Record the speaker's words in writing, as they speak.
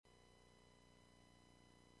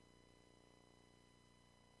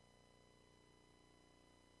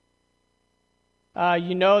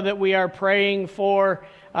You know that we are praying for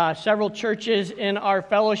several churches in our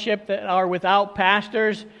fellowship that are without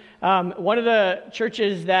pastors. One of the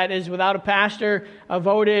churches that is without a pastor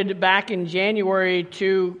voted back in January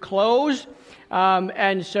to close.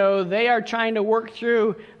 And so they are trying to work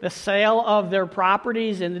through the sale of their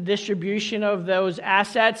properties and the distribution of those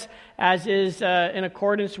assets as is in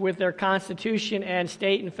accordance with their constitution and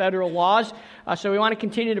state and federal laws. So we want to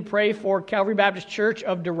continue to pray for Calvary Baptist Church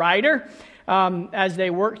of DeRuyter as they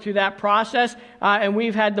work through that process. And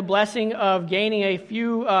we've had the blessing of gaining a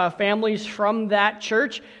few families from that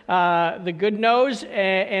church, the Goodnows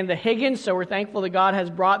and the Higgins. So we're thankful that God has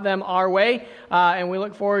brought them our way. And we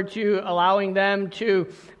look forward to allowing them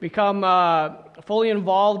to become fully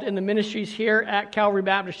involved in the ministries here at Calvary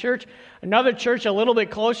Baptist Church. Another church a little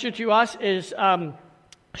bit closer to us is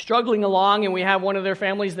struggling along, and we have one of their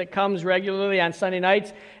families that comes regularly on Sunday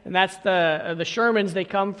nights, and that's the Shermans. They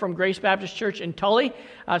come from Grace Baptist Church in Tully,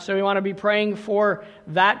 so we want to be praying for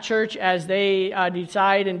that church as they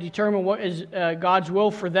decide and determine what is God's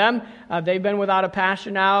will for them. They've been without a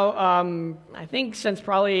pastor now, I think since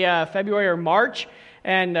probably February or March.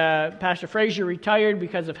 And Pastor Frazier retired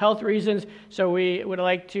because of health reasons, so we would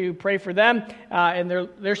like to pray for them. And they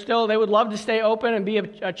would love to stay open and be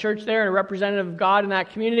a church there and a representative of God in that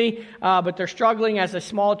community, but they're struggling as a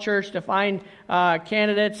small church to find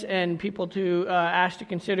candidates and people to ask to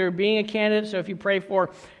consider being a candidate. So if you pray for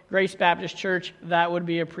Grace Baptist Church, that would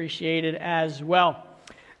be appreciated as well.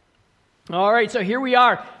 All right, so here we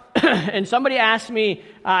are. And somebody asked me,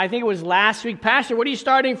 I think it was last week, Pastor, what are you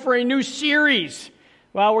starting for a new series?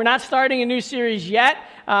 Well, we're not starting a new series yet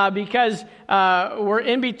because we're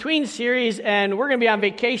in between series, and we're going to be on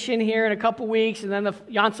vacation here in a couple weeks, and then the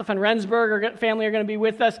Janssen van Rensburg family are going to be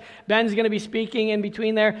with us. Ben's going to be speaking in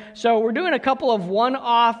between there. So we're doing a couple of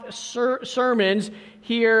one-off sermons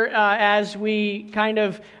here as we kind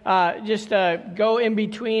of just go in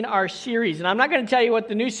between our series. And I'm not going to tell you what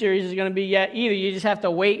the new series is going to be yet either. You just have to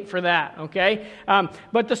wait for that, okay?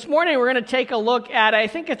 But this morning we're going to take a look at, I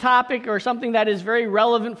think, a topic or something that is very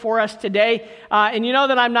relevant for us today. And you know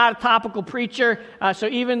that I'm not a topical preacher, so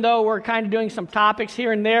even though we're kind of doing some topics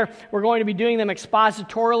here and there, we're going to be doing them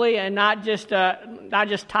expositorily and not just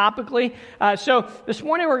topically. So this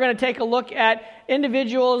morning we're going to take a look at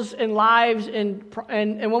individuals and lives, and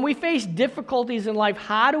when we face difficulties in life,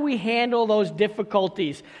 how do we handle those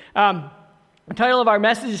difficulties? The title of our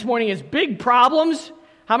message this morning is Big Problems.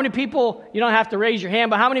 How many people, you don't have to raise your hand,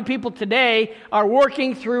 but how many people today are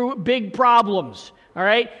working through big problems? All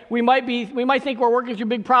right, we might think we're working through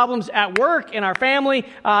big problems at work, in our family,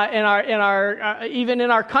 even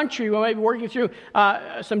in our country. We might be working through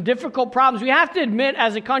some difficult problems. We have to admit,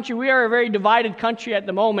 as a country, we are a very divided country at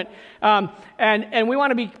the moment, and we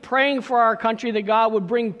want to be praying for our country that God would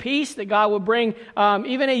bring peace, that God would bring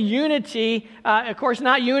even a unity. Of course,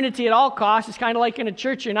 not unity at all costs. It's kind of like in a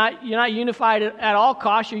church. You're not unified at all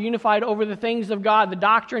costs. You're unified over the things of God, the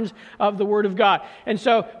doctrines of the Word of God, and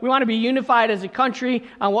so we want to be unified as a country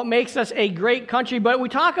on what makes us a great country. But we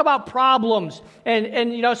talk about problems,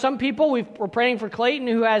 and you know, some people, we're praying for Clayton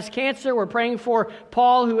who has cancer. We're praying for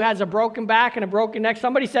Paul who has a broken back and a broken neck.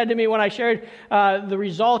 Somebody said to me when I shared the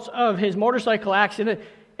results of his motorcycle accident,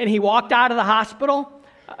 and he walked out of the hospital.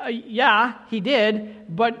 Yeah, he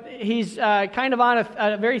did, but he's kind of on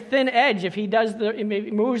a very thin edge. If he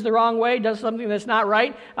moves the wrong way, does something that's not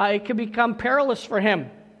right, it could become perilous for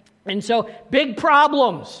him. And so, big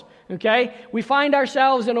problems. Okay, we find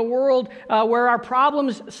ourselves in a world where our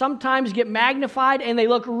problems sometimes get magnified and they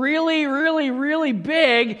look really, really, really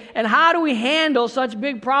big. And how do we handle such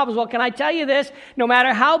big problems? Well, can I tell you this? No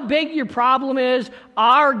matter how big your problem is,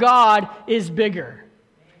 our God is bigger.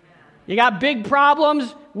 You got big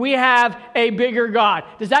problems, we have a bigger God.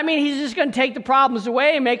 Does that mean He's just going to take the problems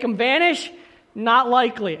away and make them vanish? Not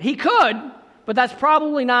likely. He could, but that's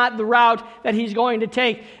probably not the route that He's going to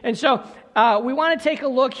take. And so, we want to take a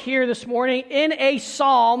look here this morning in a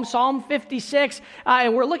psalm, Psalm 56,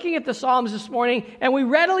 and we're looking at the Psalms this morning, and we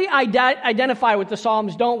readily identify with the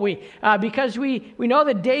Psalms, don't we? Because we know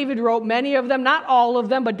that David wrote many of them, not all of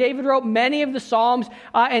them, but David wrote many of the Psalms,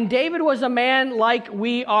 and David was a man like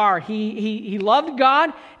we are. He loved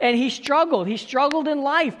God, and he struggled. He struggled in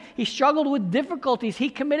life. He struggled with difficulties. He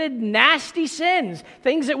committed nasty sins,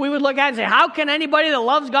 things that we would look at and say, how can anybody that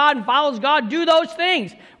loves God and follows God do those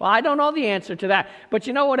things? Well, I don't know the answer to that. But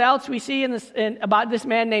you know what else we see about this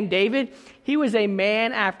man named David? He was a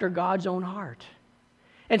man after God's own heart.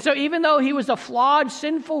 And so even though he was a flawed,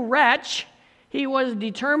 sinful wretch, he was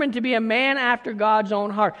determined to be a man after God's own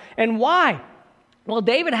heart. And why? Well,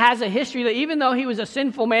 David has a history that even though he was a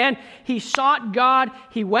sinful man, he sought God,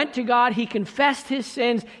 he went to God, he confessed his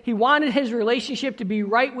sins, he wanted his relationship to be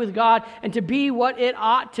right with God and to be what it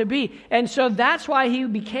ought to be. And so that's why he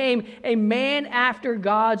became a man after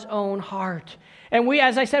God's own heart. And we,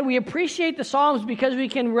 as I said, we appreciate the Psalms because we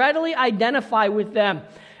can readily identify with them.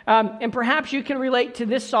 And perhaps you can relate to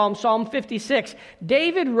this psalm, Psalm 56.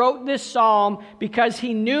 David wrote this psalm because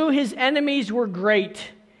he knew his enemies were great.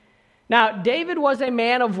 Now, David was a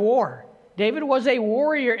man of war. David was a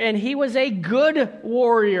warrior, and he was a good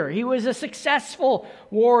warrior. He was a successful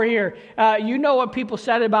warrior. You know what people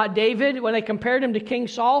said about David when they compared him to King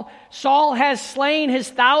Saul? Saul has slain his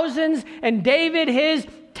thousands, and David his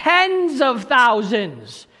tens of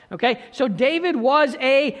thousands. Okay, so David was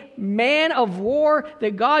a man of war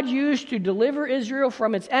that God used to deliver Israel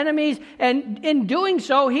from its enemies, and in doing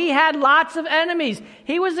so, he had lots of enemies.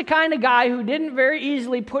 He was the kind of guy who didn't very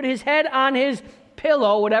easily put his head on his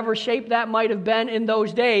pillow, whatever shape that might have been in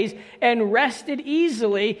those days, and rested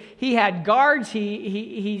easily. He had guards.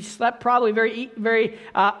 He slept probably very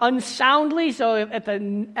unsoundly. So at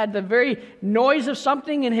the very noise of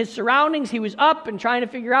something in his surroundings, he was up and trying to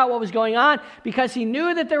figure out what was going on because he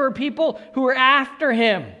knew that there were people who were after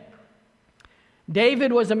him.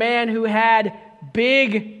 David was a man who had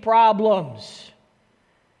big problems.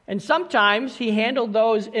 And sometimes he handled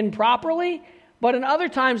those improperly, but in other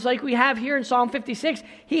times, like we have here in Psalm 56,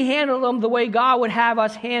 he handled them the way God would have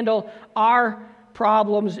us handle our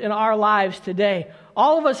problems in our lives today.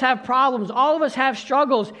 All of us have problems. All of us have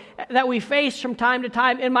struggles that we face from time to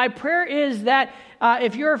time. And my prayer is that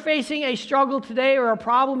if you're facing a struggle today or a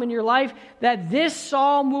problem in your life, that this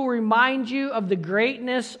psalm will remind you of the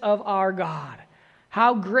greatness of our God.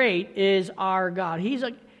 How great is our God?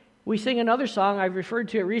 We sing another song, I've referred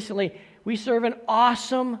to it recently. We serve an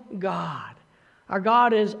awesome God. Our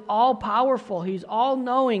God is all-powerful. He's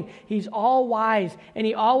all-knowing. He's all-wise. And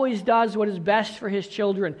He always does what is best for His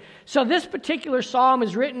children. So this particular psalm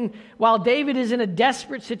is written while David is in a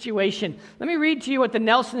desperate situation. Let me read to you what the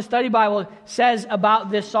Nelson Study Bible says about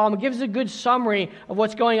this psalm. It gives a good summary of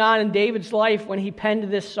what's going on in David's life when he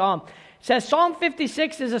penned this psalm. It says, Psalm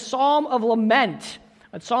 56 is a psalm of lament,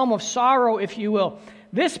 a psalm of sorrow, if you will.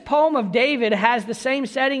 This poem of David has the same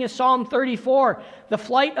setting as Psalm 34, the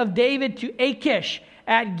flight of David to Achish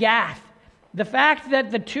at Gath. The fact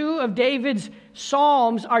that the two of David's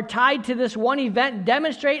psalms are tied to this one event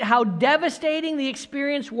demonstrate how devastating the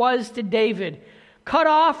experience was to David. Cut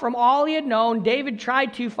off from all he had known, David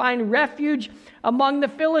tried to find refuge among the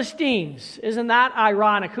Philistines. Isn't that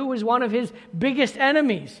ironic? Who was one of his biggest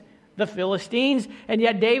enemies? The Philistines, and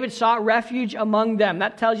yet David sought refuge among them.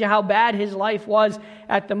 That tells you how bad his life was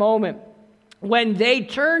at the moment. When they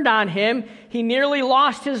turned on him, he nearly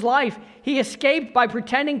lost his life. He escaped by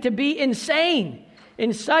pretending to be insane.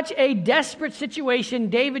 In such a desperate situation,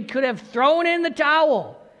 David could have thrown in the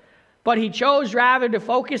towel, but he chose rather to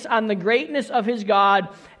focus on the greatness of his God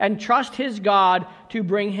and trust his God to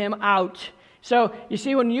bring him out. So, you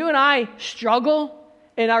see, when you and I struggle,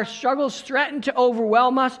 and our struggles threaten to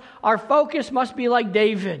overwhelm us, our focus must be like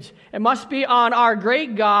David's. It must be on our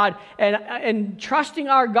great God and trusting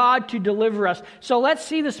our God to deliver us. So let's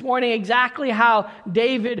see this morning exactly how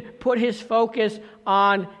David put his focus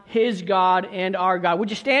on his God and our God. Would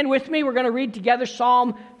you stand with me? We're going to read together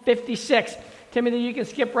Psalm 56. Timothy, you can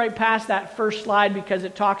skip right past that first slide because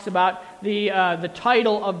it talks about the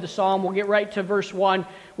title of the psalm. We'll get right to verse 1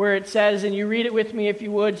 where it says, and you read it with me if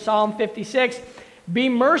you would, Psalm 56, "Be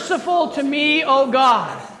merciful to me, O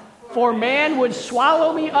God, for man would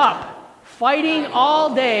swallow me up. Fighting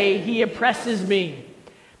all day, he oppresses me.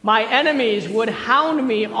 My enemies would hound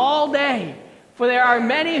me all day, for there are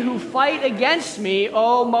many who fight against me,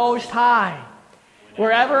 O Most High.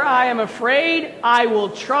 Wherever I am afraid, I will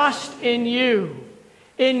trust in you.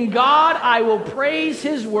 In God I will praise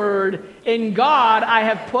His word. In God I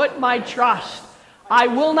have put my trust. I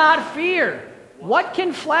will not fear. What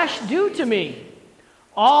can flesh do to me?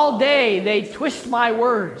 All day they twist my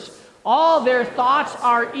words. All their thoughts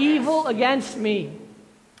are evil against me.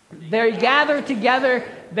 They gather together,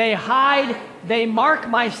 they hide, they mark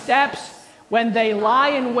my steps when they lie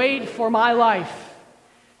in wait for my life.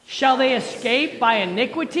 Shall they escape by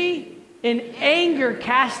iniquity? In anger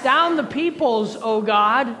cast down the peoples, O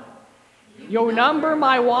God. You number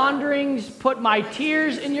my wanderings, put my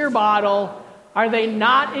tears in your bottle. Are they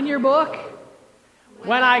not in your book?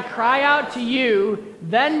 When I cry out to you,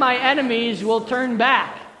 then my enemies will turn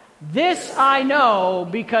back. This I know,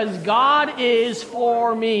 because God is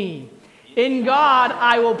for me. In God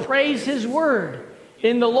I will praise His word.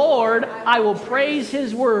 In the Lord I will praise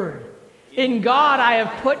His word. In God I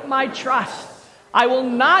have put my trust. I will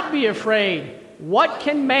not be afraid. What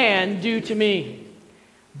can man do to me?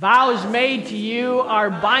 Vows made to you are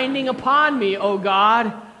binding upon me, O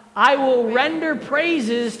God. I will render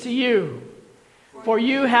praises to you. For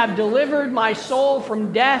you have delivered my soul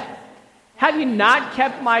from death. Have you not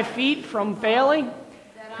kept my feet from failing,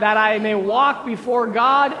 that I may walk before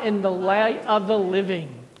God in the light of the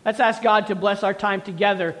living? Let's ask God to bless our time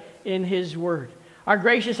together in His Word. Our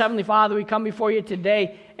gracious Heavenly Father, we come before you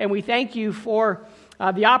today, and we thank you for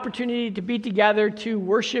the opportunity to be together to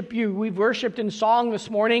worship you. We've worshiped in song this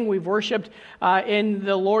morning. We've worshiped in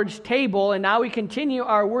the Lord's table. And now we continue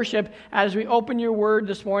our worship as we open your word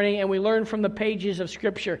this morning and we learn from the pages of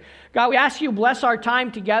Scripture. God, we ask you bless our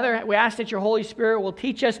time together. We ask that your Holy Spirit will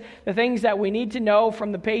teach us the things that we need to know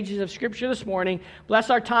from the pages of Scripture this morning. Bless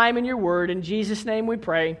our time in your word. In Jesus' name we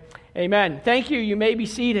pray. Amen. Thank you. You may be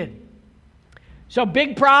seated. So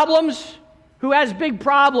big problems. Who has big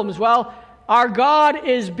problems? Well, our God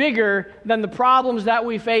is bigger than the problems that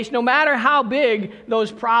we face, no matter how big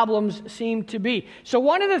those problems seem to be. So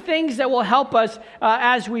one of the things that will help us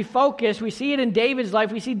as we focus, we see it in David's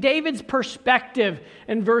life. We see David's perspective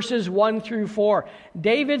in verses 1 through 4.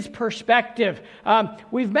 David's perspective.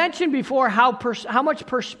 We've mentioned before how much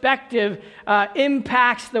perspective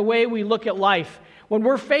impacts the way we look at life. When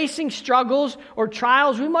we're facing struggles or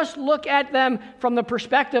trials, we must look at them from the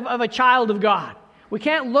perspective of a child of God. We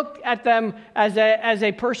can't look at them as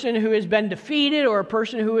a person who has been defeated or a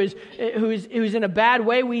person who is in a bad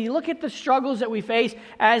way. We look at the struggles that we face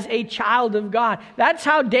as a child of God. That's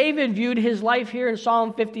how David viewed his life here in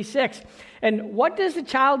Psalm 56. And what does the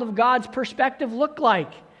child of God's perspective look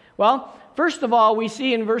like? Well, first of all, we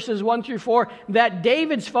see in verses 1 through 4 that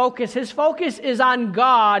David's focus is on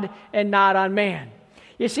God and not on man.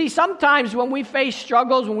 You see, sometimes when we face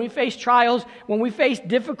struggles, when we face trials, when we face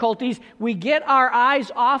difficulties, we get our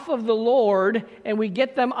eyes off of the Lord and we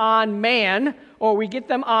get them on man, or we get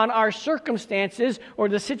them on our circumstances or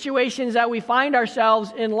the situations that we find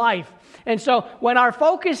ourselves in life. And so when our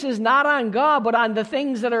focus is not on God but on the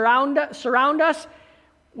things that surround us,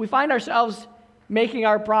 we find ourselves making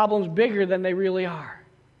our problems bigger than they really are.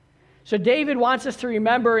 So David wants us to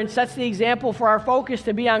remember and sets the example for our focus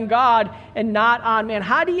to be on God and not on man.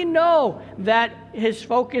 How do you know that his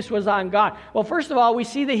focus was on God? Well, first of all, we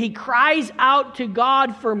see that he cries out to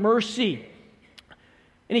God for mercy.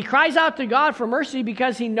 And he cries out to God for mercy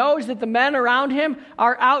because he knows that the men around him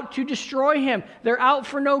are out to destroy him. They're out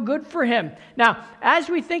for no good for him. Now, as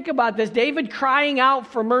we think about this, David crying out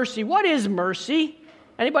for mercy. What is mercy?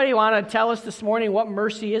 Anybody want to tell us this morning what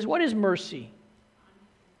mercy is? What is mercy?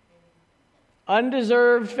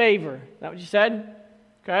 Undeserved favor. Is that what you said?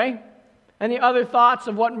 Okay. Any other thoughts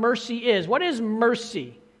of what mercy is? What is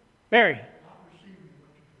mercy? Barry?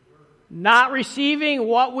 Not receiving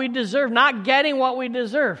what we deserve. Not getting what we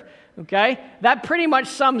deserve. Okay. That pretty much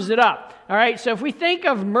sums it up. All right. So if we think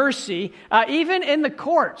of mercy, even in the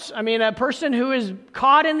courts, I mean, a person who is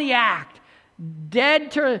caught in the act,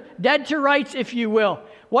 dead to rights, if you will.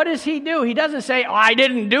 What does he do? He doesn't say, "Oh, I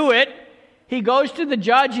didn't do it." He goes to the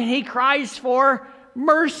judge and he cries for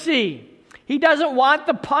mercy. He doesn't want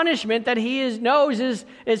the punishment that he knows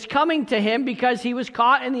is coming to him because he was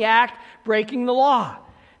caught in the act breaking the law.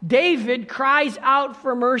 David cries out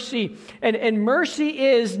for mercy. And mercy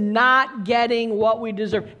is not getting what we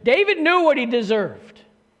deserve. David knew what he deserved.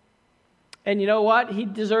 And you know what? He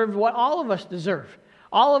deserved what all of us deserve.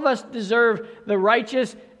 All of us deserve the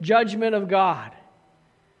righteous judgment of God.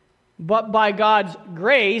 But by God's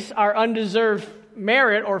grace, our undeserved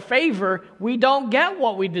merit or favor, we don't get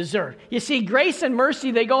what we deserve. You see, grace and mercy,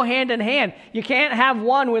 they go hand in hand. You can't have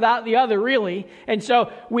one without the other, really. And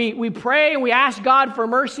so we pray and we ask God for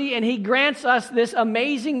mercy, and he grants us this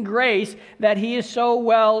amazing grace that he is so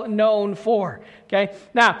well known for. Okay?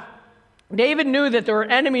 Now, David knew that there were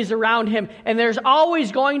enemies around him, and there's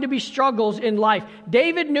always going to be struggles in life.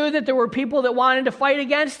 David knew that there were people that wanted to fight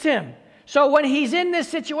against him. So when he's in this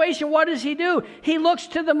situation, what does he do? He looks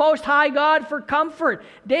to the Most High God for comfort.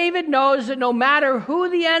 David knows that no matter who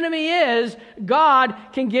the enemy is, God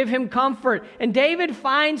can give him comfort. And David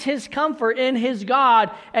finds his comfort in his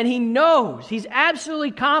God, and he knows, he's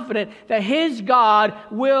absolutely confident that his God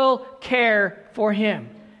will care for him.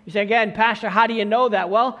 You say, again, Pastor, how do you know that?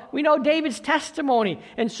 Well, we know David's testimony.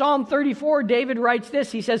 In Psalm 34, David writes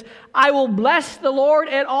this. He says, "I will bless the Lord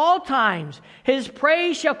at all times. His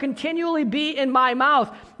praise shall continually be in my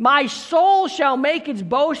mouth. My soul shall make its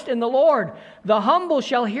boast in the Lord. The humble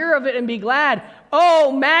shall hear of it and be glad.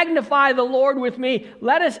 Oh, magnify the Lord with me.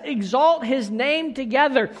 Let us exalt his name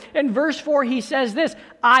together." In verse 4, he says this,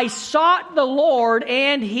 "I sought the Lord,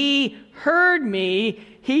 and he heard me.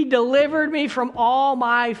 He delivered me from all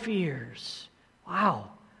my fears. Wow.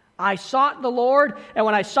 I sought the Lord, and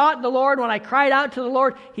when I sought the Lord, when I cried out to the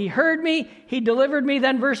Lord, He heard me, He delivered me.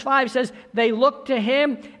 Then verse 5 says, they looked to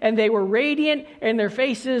Him, and they were radiant, and their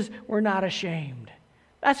faces were not ashamed.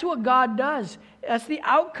 That's what God does. That's the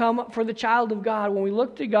outcome for the child of God. When we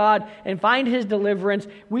look to God and find His deliverance,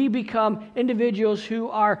 we become individuals who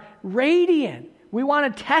are radiant. We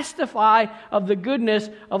want to testify of the goodness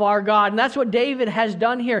of our God. And that's what David has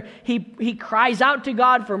done here. He cries out to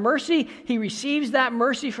God for mercy. He receives that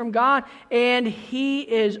mercy from God. And he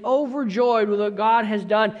is overjoyed with what God has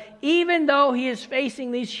done, even though he is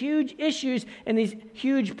facing these huge issues and these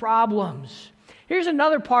huge problems. Here's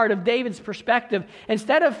another part of David's perspective.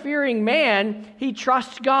 Instead of fearing man, he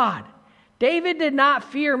trusts God. David did not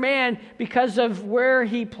fear man because of where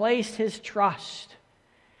he placed his trust.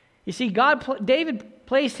 You see, David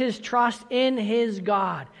placed his trust in his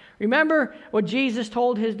God. Remember what Jesus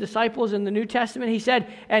told his disciples in the New Testament? He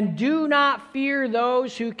said, and do not fear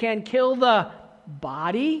those who can kill the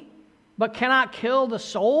body, but cannot kill the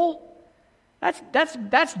soul.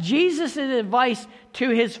 That's Jesus' advice to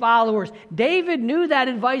his followers. David knew that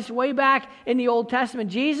advice way back in the Old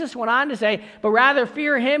Testament. Jesus went on to say, but rather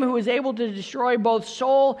fear him who is able to destroy both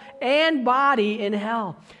soul and body in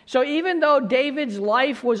hell. So even though David's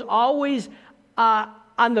life was always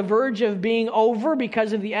on the verge of being over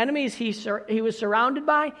because of the enemies he was surrounded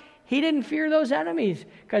by, he didn't fear those enemies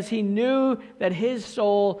because he knew that his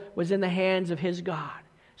soul was in the hands of his God.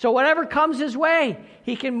 So whatever comes his way,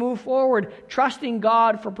 he can move forward, trusting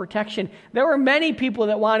God for protection. There were many people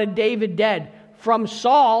that wanted David dead, from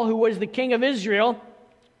Saul, who was the king of Israel,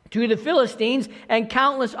 to the Philistines and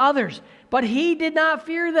countless others. But he did not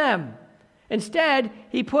fear them. Instead,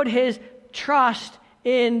 he put his trust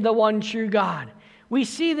in the one true God. We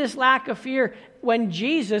see this lack of fear when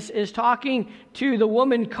Jesus is talking to the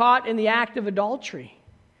woman caught in the act of adultery.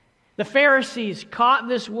 The Pharisees caught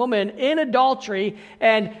this woman in adultery,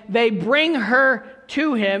 and they bring her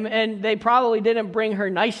to him, and they probably didn't bring her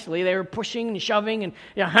nicely. They were pushing and shoving,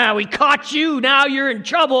 and we caught you, now you're in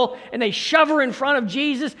trouble. And they shove her in front of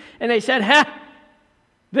Jesus, and they said,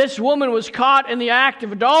 this woman was caught in the act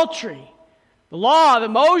of adultery. The law that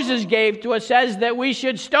Moses gave to us says that we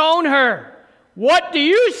should stone her. What do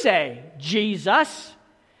you say, Jesus?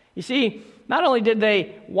 You see, not only did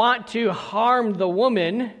they want to harm the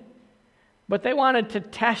woman, but they wanted to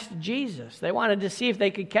test Jesus. They wanted to see if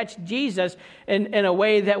they could catch Jesus in a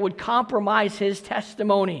way that would compromise his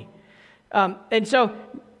testimony. And so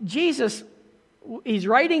Jesus, he's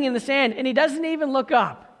writing in the sand, and he doesn't even look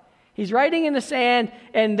up. He's writing in the sand,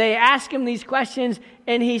 and they ask him these questions,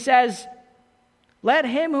 and he says, let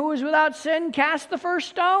him who is without sin cast the first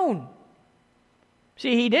stone.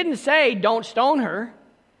 See, he didn't say, don't stone her.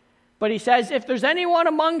 But he says, if there's anyone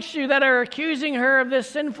amongst you that are accusing her of this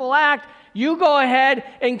sinful act, you go ahead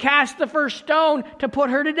and cast the first stone to put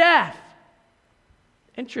her to death.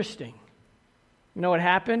 Interesting. You know what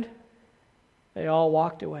happened? They all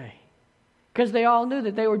walked away. Because they all knew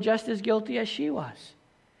that they were just as guilty as she was.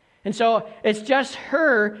 And so it's just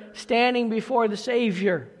her standing before the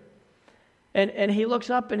Savior. And he looks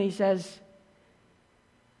up and he says,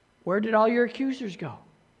 where did all your accusers go?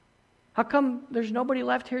 How come there's nobody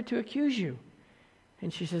left here to accuse you?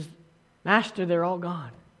 And she says, Master, they're all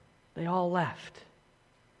gone. They all left.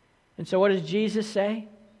 And so what does Jesus say?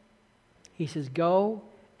 He says, go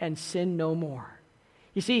and sin no more.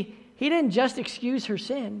 You see, he didn't just excuse her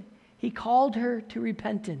sin. He called her to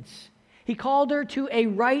repentance. He called her to a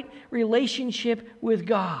right relationship with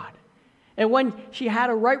God. And when she had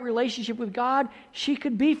a right relationship with God, she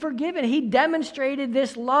could be forgiven. He demonstrated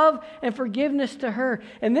this love and forgiveness to her.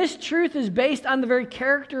 And this truth is based on the very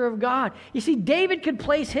character of God. You see, David could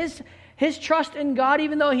place his trust in God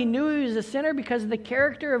even though he knew he was a sinner because of the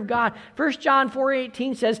character of God. 1 John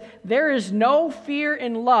 4:18 says, there is no fear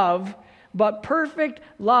in love, but perfect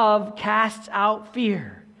love casts out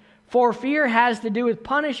fear. For fear has to do with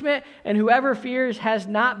punishment, and whoever fears has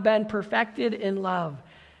not been perfected in love.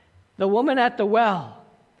 The woman at the well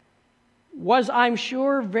was, I'm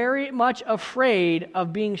sure, very much afraid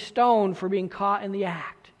of being stoned for being caught in the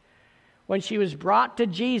act. When she was brought to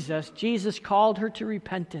Jesus, Jesus called her to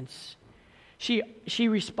repentance. She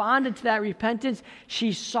responded to that repentance.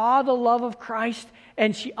 She saw the love of Christ,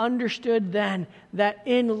 and she understood then that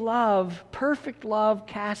in love, perfect love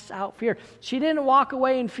casts out fear. She didn't walk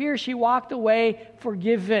away in fear. She walked away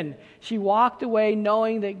forgiven. She walked away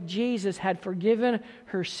knowing that Jesus had forgiven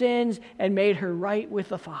her sins and made her right with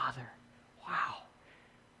the Father. Wow.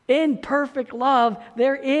 In perfect love,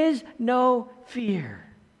 there is no fear.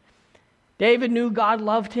 David knew God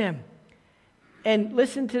loved him. And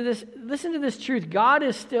listen to this truth. God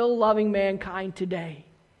is still loving mankind today.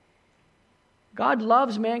 God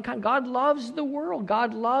loves mankind. God loves the world.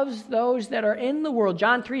 God loves those that are in the world.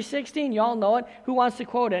 John 3:16, you all know it. Who wants to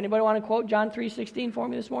quote it? Anybody want to quote John 3:16 for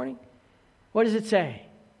me this morning? What does it say?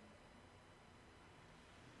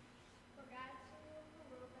 For God so loved the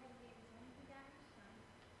world that he gave his only begotten Son,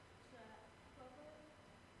 so that whoever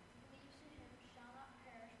believes in him shall not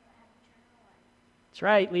perish but have eternal life. That's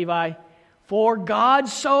right, Levi. For God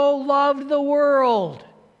so loved the world,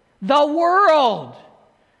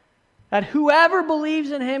 that whoever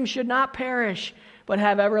believes in him should not perish, but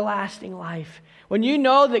have everlasting life. When you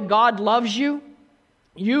know that God loves you,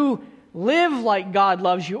 you live like God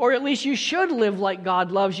loves you, or at least you should live like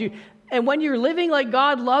God loves you. And when you're living like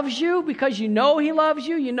God loves you, because you know he loves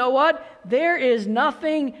you, you know what? There is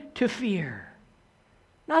nothing to fear.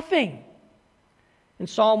 Nothing. In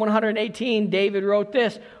Psalm 118, David wrote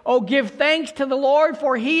this, "Oh, give thanks to the Lord,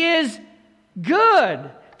 for he is good,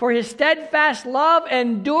 for his steadfast love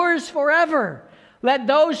endures forever. Let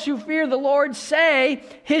those who fear the Lord say,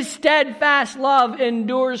 his steadfast love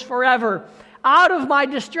endures forever." Out of my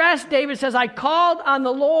distress, David says, I called on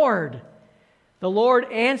the Lord. The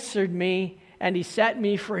Lord answered me, and he set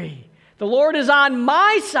me free. The Lord is on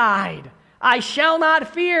my side. I shall not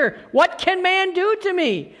fear. What can man do to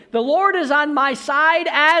me? The Lord is on my side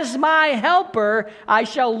as my helper. I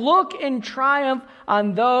shall look in triumph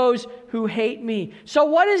on those who hate me. So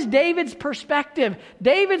what is David's perspective?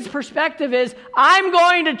 David's perspective is, I'm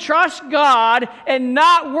going to trust God and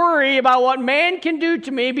not worry about what man can do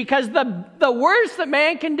to me, because the worst that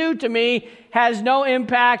man can do to me has no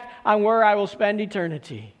impact on where I will spend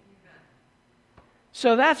eternity.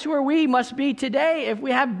 So that's where we must be today. If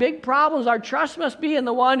we have big problems, our trust must be in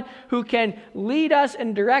the one who can lead us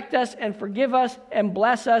and direct us and forgive us and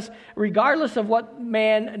bless us, regardless of what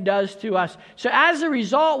man does to us. So as a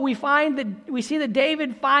result, we see that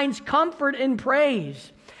David finds comfort in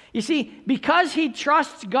praise. You see, because he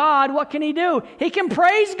trusts God, what can he do? He can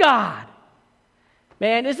praise God.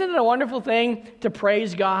 Man, isn't it a wonderful thing to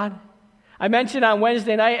praise God? I mentioned on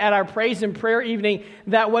Wednesday night at our praise and prayer evening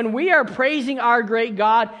that when we are praising our great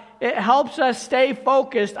God, it helps us stay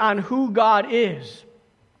focused on who God is.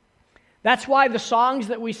 That's why the songs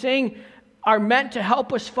that we sing are meant to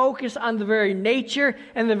help us focus on the very nature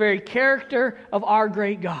and the very character of our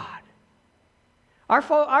great God.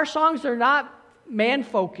 Our songs are not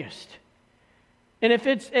man-focused. And if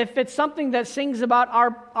it's something that sings about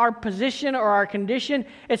our position or our condition,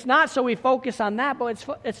 it's not so we focus on that, but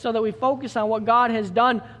it's so that we focus on what God has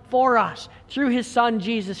done for us through his Son,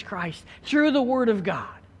 Jesus Christ, through the Word of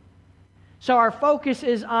God. So our focus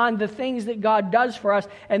is on the things that God does for us,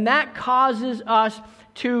 and that causes us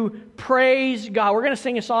to praise God. We're going to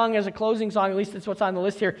sing a song as a closing song, at least that's what's on the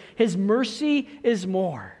list here. His mercy is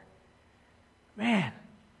more. Man.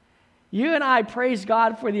 You and I praise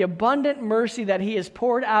God for the abundant mercy that he has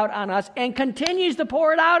poured out on us and continues to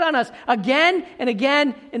pour it out on us again and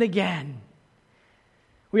again and again.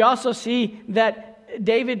 We also see that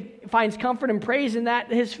David finds comfort and praise in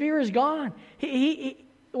that his fear is gone.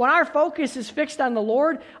 When our focus is fixed on the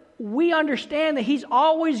Lord, we understand that he's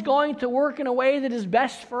always going to work in a way that is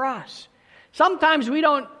best for us. Sometimes we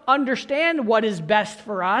don't understand what is best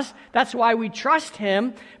for us. That's why we trust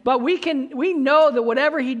him. But we know that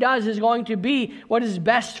whatever he does is going to be what is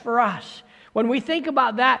best for us. When we think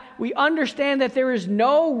about that, we understand that there is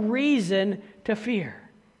no reason to fear.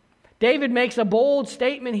 David makes a bold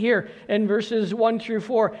statement here in verses 1 through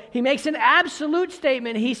 4. He makes an absolute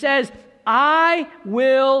statement. He says, I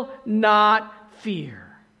will not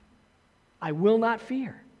fear. I will not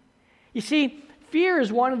fear. You see, fear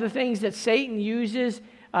is one of the things that Satan uses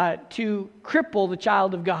to cripple the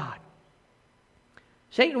child of God.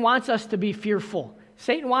 Satan wants us to be fearful.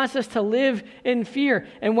 Satan wants us to live in fear.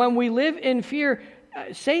 And when we live in fear,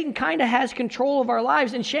 Satan kind of has control of our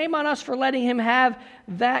lives. And shame on us for letting him have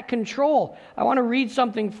that control. I want to read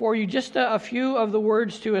something for you, just a few of the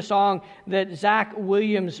words to a song that Zach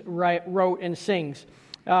Williams wrote and sings.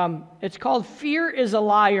 It's called Fear is a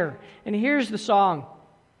Liar. And here's the song.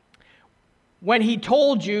 When he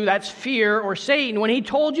told you, that's fear or Satan, when he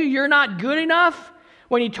told you you're not good enough,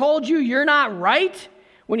 when he told you you're not right,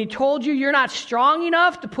 when he told you you're not strong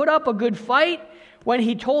enough to put up a good fight, when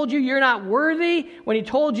he told you you're not worthy, when he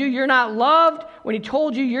told you you're not loved, when he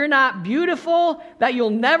told you you're not beautiful, that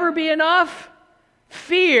you'll never be enough,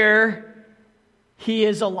 fear, he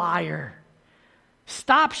is a liar.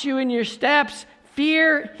 Stops you in your steps.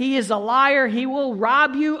 Fear, he is a liar. He will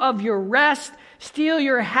rob you of your rest, steal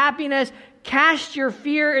your happiness. Cast your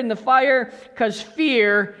fear in the fire, because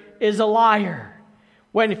fear is a liar.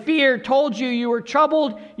 When fear told you you were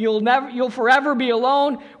troubled, you'll forever be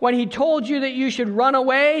alone. When he told you that you should run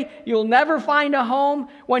away, you'll never find a home.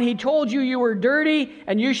 When he told you were dirty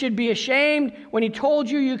and you should be ashamed. When he told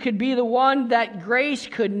you you could be the one that grace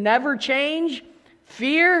could never change.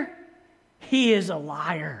 Fear, he is a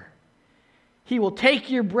liar. He will take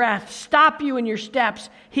your breath, stop you in your steps.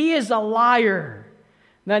 He is a liar.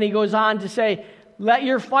 Then he goes on to say, let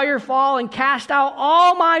your fire fall and cast out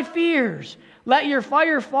all my fears. Let your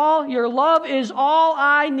fire fall. Your love is all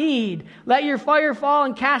I need. Let your fire fall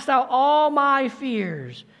and cast out all my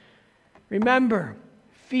fears. Remember,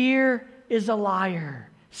 fear is a liar.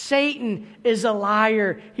 Satan is a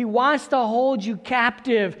liar. He wants to hold you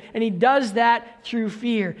captive, and he does that through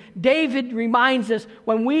fear. David reminds us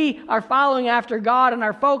when we are following after God and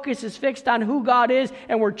our focus is fixed on who God is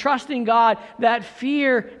and we're trusting God, that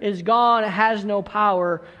fear is gone. It has no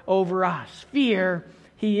power over us. Fear,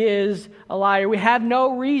 he is a liar. We have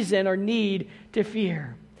no reason or need to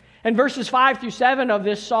fear. In verses 5 through 7 of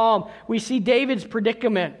this psalm, we see David's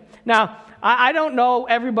predicament. Now, I don't know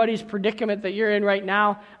everybody's predicament that you're in right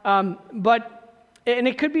now, and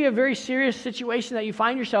it could be a very serious situation that you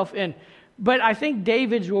find yourself in. But I think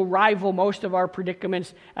David's will rival most of our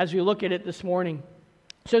predicaments as we look at it this morning.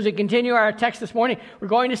 So as we continue our text this morning, we're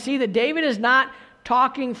going to see that David is not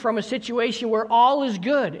talking from a situation where all is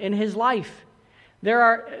good in his life. There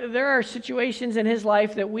are situations in his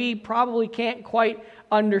life that we probably can't quite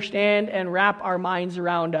understand and wrap our minds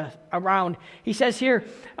around. He says here,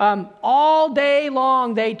 all day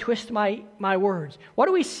long they twist my words. What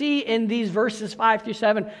do we see in these verses 5 through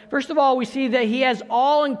 7? First of all, we see that he has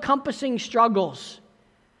all-encompassing struggles.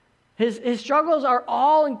 His struggles are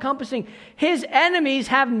all-encompassing. His enemies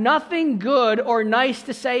have nothing good or nice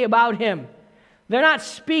to say about him. They're not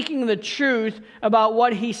speaking the truth about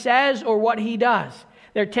what he says or what he does.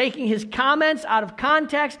 They're taking his comments out of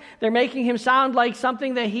context. They're making him sound like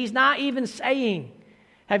something that he's not even saying.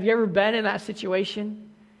 Have you ever been in that situation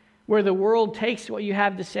where the world takes what you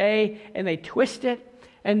have to say and they twist it?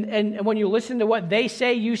 And when you listen to what they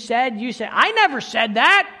say you say, I never said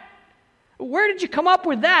that. Where did you come up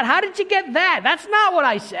with that? How did you get that? That's not what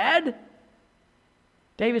I said.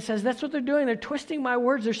 David says that's what they're doing. They're twisting my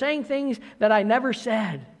words. They're saying things that I never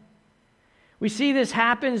said. We see this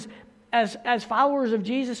happens as followers of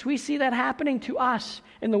Jesus. We see that happening to us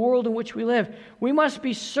in the world in which we live. We must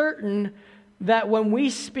be certain that when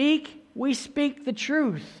we speak the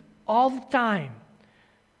truth all the time.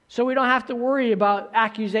 So we don't have to worry about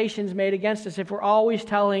accusations made against us if we're always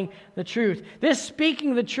telling the truth. This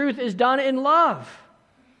speaking the truth is done in love.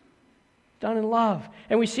 Done in love.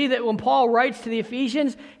 And we see that when Paul writes to the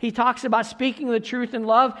Ephesians, he talks about speaking the truth in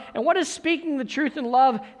love. And what does speaking the truth in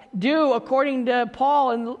love do according to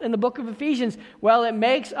Paul in the book of Ephesians? Well, it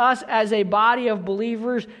makes us as a body of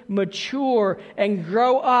believers mature and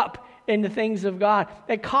grow up in the things of God.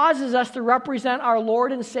 It causes us to represent our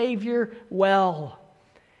Lord and Savior well.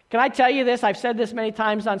 Can I tell you this? I've said this many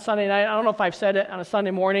times on Sunday night. I don't know if I've said it on a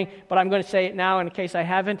Sunday morning, but I'm going to say it now in case I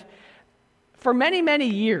haven't. For many, many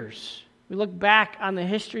years, we look back on the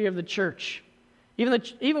history of the church.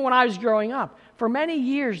 Even when I was growing up, for many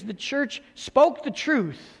years the church spoke the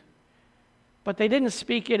truth, but they didn't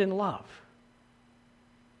speak it in love.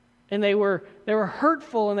 And they were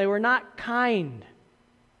hurtful and they were not kind.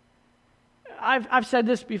 I've said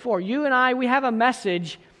this before. You and I, we have a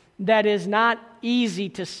message that is not easy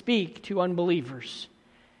to speak to unbelievers.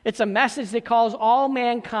 It's a message that calls all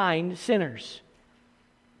mankind sinners.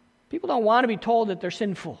 People don't want to be told that they're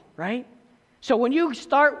sinful, right? So when you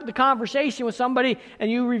start the conversation with somebody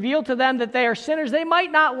and you reveal to them that they are sinners, they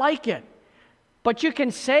might not like it. But you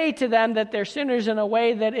can say to them that they're sinners in a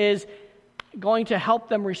way that is going to help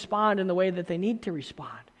them respond in the way that they need to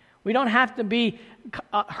respond. We don't have to be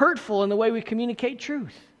hurtful in the way we communicate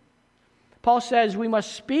truth. Paul says we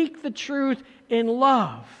must speak the truth in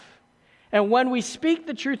love. And when we speak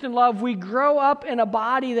the truth in love, we grow up in a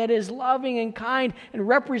body that is loving and kind and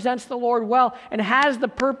represents the Lord well and has the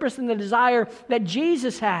purpose and the desire that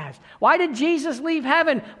Jesus has. Why did Jesus leave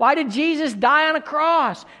heaven? Why did Jesus die on a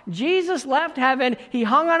cross? Jesus left heaven. He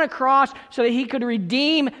hung on a cross so that he could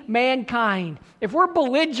redeem mankind. If we're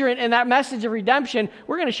belligerent in that message of redemption,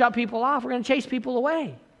 we're going to shut people off. We're going to chase people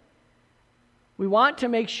away. We want to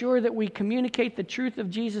make sure that we communicate the truth of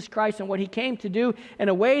Jesus Christ and what he came to do in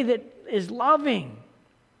a way that is loving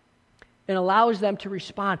and allows them to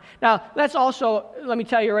respond. Now, that's also, let me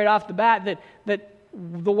tell you right off the bat, that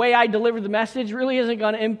the way I deliver the message really isn't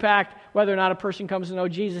going to impact whether or not a person comes to know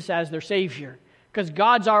Jesus as their Savior, because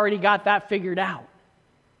God's already got that figured out.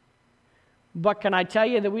 But can I tell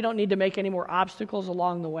you that we don't need to make any more obstacles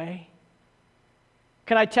along the way?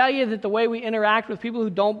 Can I tell you that the way we interact with people who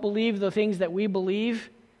don't believe the things that we believe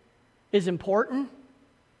is important?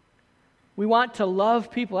 We want to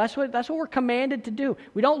love people. That's what we're commanded to do.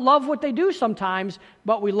 We don't love what they do sometimes,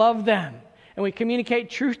 but we love them. And we communicate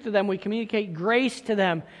truth to them. We communicate grace to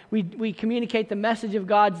them. We communicate the message of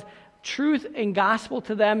God's truth and gospel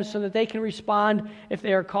to them so that they can respond if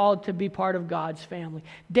they are called to be part of God's family.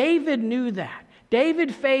 David knew that.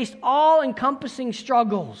 David faced all-encompassing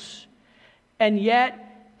struggles, and yet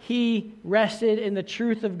he rested in the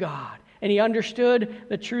truth of God, and he understood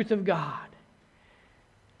the truth of God.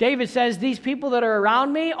 David says, these people that are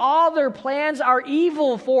around me, all their plans are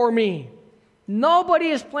evil for me. Nobody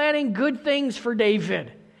is planning good things for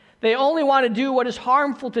David. They only want to do what is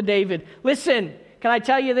harmful to David. Listen, can I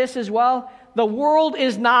tell you this as well? The world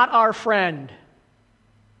is not our friend.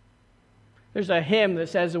 There's a hymn that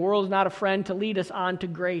says, the world is not a friend to lead us on to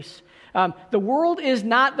grace. The world is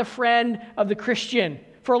not the friend of the Christian.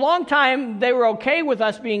 For a long time, they were okay with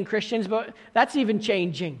us being Christians, but that's even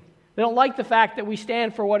changing. They don't like the fact that we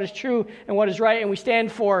stand for what is true and what is right, and we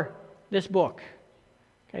stand for this book.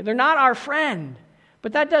 Okay? They're not our friend,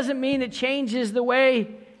 but that doesn't mean it changes the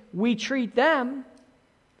way we treat them.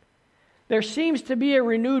 There seems to be a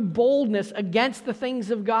renewed boldness against the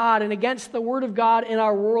things of God and against the Word of God in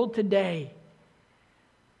our world today.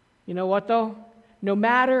 You know what, though? No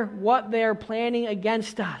matter what they are planning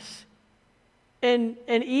against us, and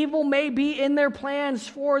evil may be in their plans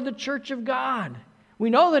for the church of God. We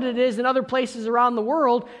know that it is in other places around the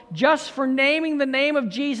world. Just for naming the name of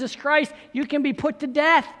Jesus Christ, you can be put to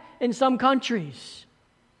death in some countries.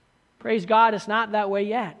 Praise God, it's not that way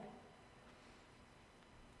yet.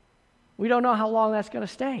 We don't know how long that's going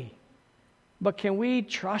to stay. But can we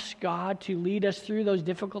trust God to lead us through those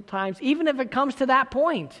difficult times, even if it comes to that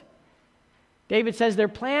point? David says, their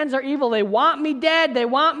plans are evil. They want me dead. They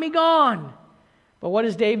want me gone. But what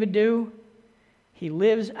does David do? He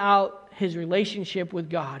lives out his relationship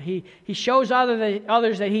with God. He shows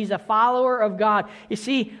others that he's a follower of God. You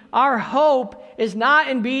see, our hope is not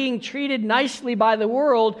in being treated nicely by the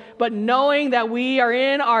world, but knowing that we are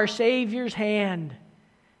in our Savior's hand.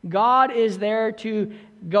 God is there to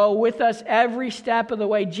go with us every step of the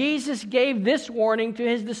way. Jesus gave this warning to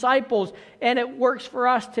his disciples, and it works for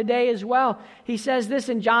us today as well. He says this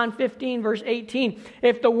in John 15, verse 18.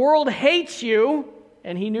 If the world hates you,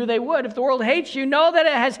 and he knew they would, if the world hates you, know that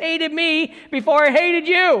it has hated me before it hated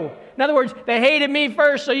you. In other words, they hated me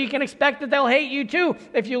first, so you can expect that they'll hate you too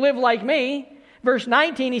if you live like me. Verse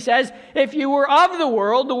 19, he says, if you were of the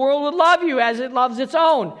world would love you as it loves its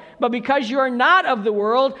own. But because you are not of the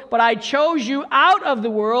world, but I chose you out of the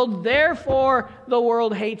world, therefore the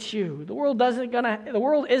world hates you. The world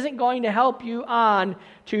isn't going to help you on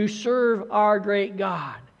to serve our great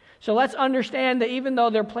God. So let's understand that even though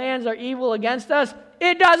their plans are evil against us,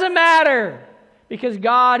 it doesn't matter because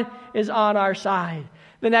God is on our side.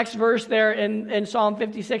 The next verse there in Psalm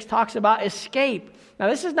 56 talks about escape. Now,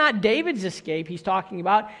 this is not David's escape he's talking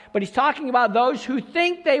about, but he's talking about those who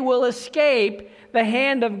think they will escape the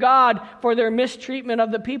hand of God for their mistreatment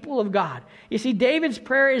of the people of God. You see, David's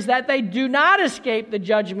prayer is that they do not escape the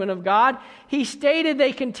judgment of God. He stated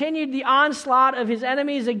they continued the onslaught of his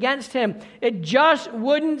enemies against him. It just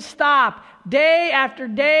wouldn't stop day after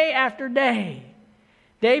day after day.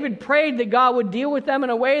 David prayed that God would deal with them in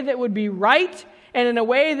a way that would be right and in a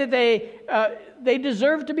way that they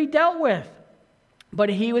deserved to be dealt with. But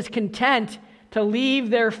he was content to leave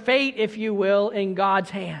their fate, if you will, in God's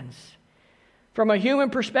hands. From a human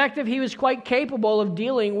perspective, he was quite capable of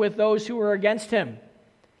dealing with those who were against him.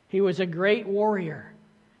 He was a great warrior.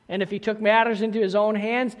 And if he took matters into his own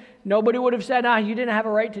hands, nobody would have said, you didn't have a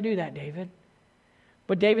right to do that, David.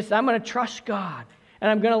 But David said, I'm going to trust God. And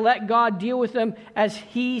I'm going to let God deal with them as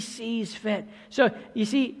he sees fit. So, you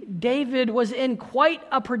see, David was in quite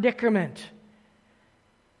a predicament.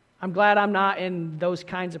 I'm glad I'm not in those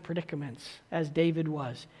kinds of predicaments as David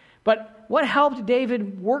was. But what helped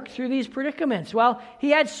David work through these predicaments? Well,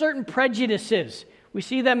 he had certain prejudices. We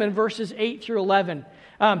see them in verses 8 through 11.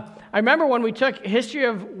 I remember when we took History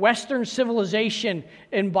of Western Civilization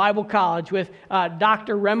in Bible college with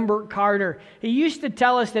Dr. Rembert Carter. He used to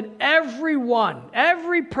tell us that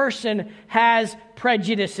every person has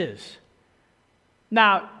prejudices.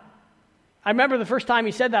 Now, I remember the first time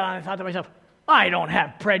he said that, I thought to myself, I don't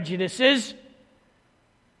have prejudices.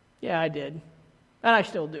 Yeah, I did. And I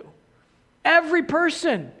still do. Every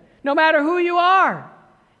person, no matter who you are,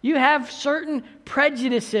 you have certain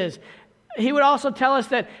prejudices. He would also tell us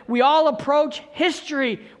that we all approach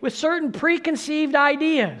history with certain preconceived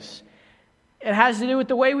ideas. It has to do with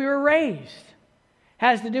the way we were raised. It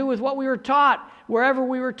has to do with what we were taught wherever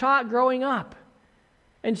we were taught growing up.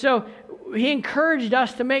 And so he encouraged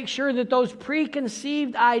us to make sure that those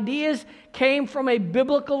preconceived ideas came from a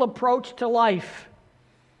biblical approach to life.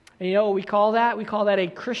 And you know what we call that? We call that a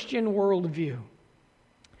Christian worldview.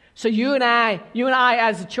 So you and I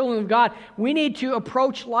as the children of God, we need to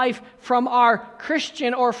approach life from our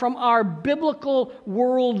Christian or from our biblical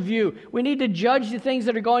worldview. We need to judge the things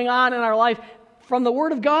that are going on in our life from the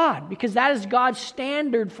Word of God, because that is God's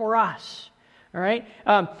standard for us. All right?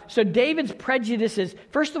 So David's prejudices.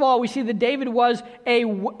 First of all, we see that David was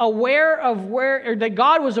aware of that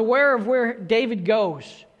God was aware of where David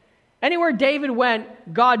goes. Anywhere David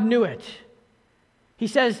went, God knew it. He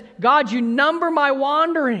says, God, you number my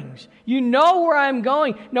wanderings. You know where I'm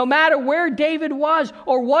going. No matter where David was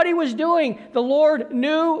or what he was doing, the Lord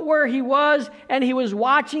knew where he was, and he was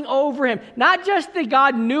watching over him. Not just that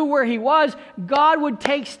God knew where he was, God would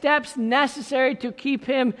take steps necessary to keep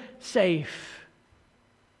him safe.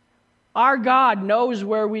 Our God knows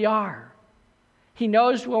where we are. He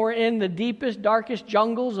knows when we're in the deepest, darkest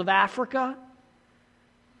jungles of Africa.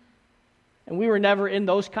 And we were never in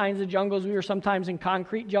those kinds of jungles. We were sometimes in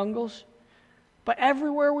concrete jungles. But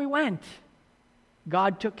everywhere we went,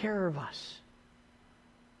 God took care of us.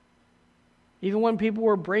 Even when people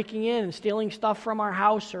were breaking in and stealing stuff from our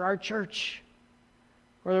house or our church,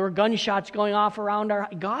 or there were gunshots going off around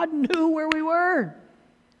God knew where we were.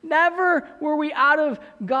 Never were we out of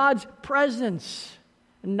God's presence,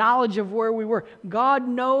 knowledge of where we were. God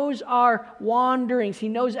knows our wanderings. He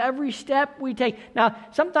knows every step we take. Now,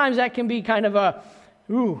 sometimes that can be kind of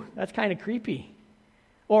that's kind of creepy.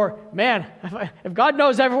 Or, man, if God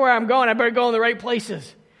knows everywhere I'm going, I better go in the right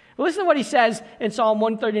places. Listen to what he says in Psalm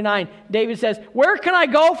 139. David says, where can I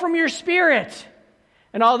go from your spirit?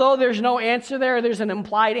 And although there's no answer there's an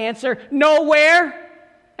implied answer. Nowhere.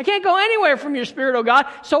 I can't go anywhere from your spirit, oh God.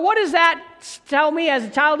 So what does that tell me as a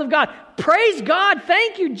child of God? Praise God.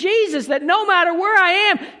 Thank you, Jesus, that no matter where I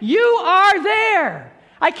am, you are there.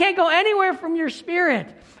 I can't go anywhere from your spirit.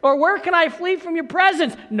 Or where can I flee from your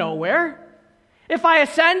presence? Nowhere. If I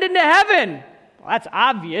ascend into heaven, well, that's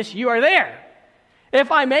obvious. You are there.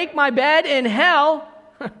 If I make my bed in hell,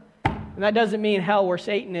 and that doesn't mean hell where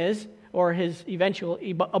Satan is, or his eventual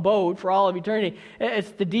abode for all of eternity.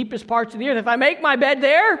 It's the deepest parts of the earth. If I make my bed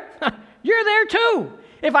there, you're there too.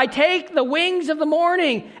 If I take the wings of the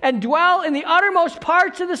morning and dwell in the uttermost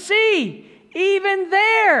parts of the sea, even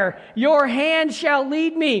there your hand shall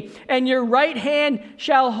lead me, and your right hand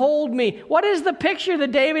shall hold me. What is the picture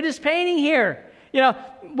that David is painting here? You know,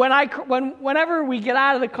 whenever we get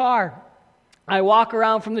out of the car, I walk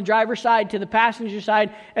around from the driver's side to the passenger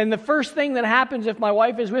side, and the first thing that happens if my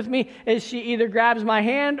wife is with me is she either grabs my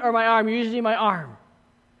hand or my arm, usually my arm.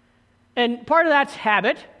 And part of that's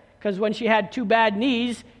habit, because when she had 2 bad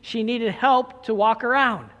knees, she needed help to walk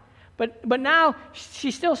around. But now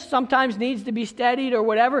she still sometimes needs to be steadied or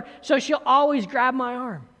whatever, so she'll always grab my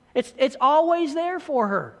arm. It's always there for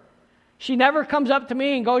her. She never comes up to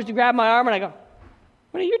me and goes to grab my arm, and I go,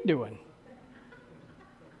 what are you doing?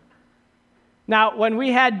 Now, when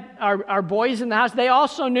we had our boys in the house, they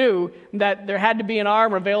also knew that there had to be an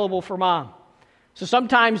arm available for Mom. So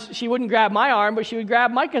sometimes she wouldn't grab my arm, but she would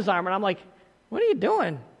grab Micah's arm. And I'm like, what are you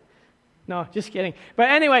doing? No, just kidding.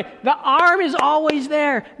 But anyway, the arm is always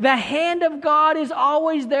there. The hand of God is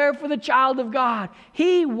always there for the child of God.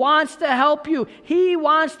 He wants to help you. He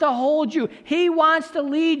wants to hold you. He wants to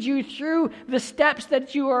lead you through the steps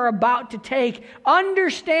that you are about to take.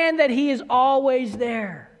 Understand that He is always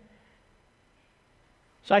there.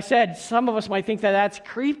 So I said, some of us might think that that's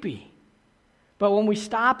creepy. But when we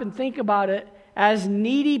stop and think about it, as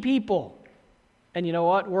needy people, and you know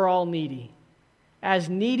what? We're all needy. As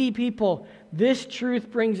needy people, this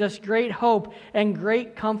truth brings us great hope and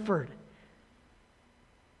great comfort.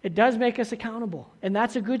 It does make us accountable, and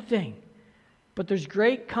that's a good thing. But there's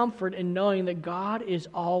great comfort in knowing that God is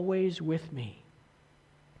always with me.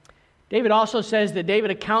 David also says that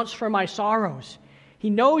David accounts for my sorrows. He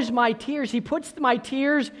knows my tears. He puts my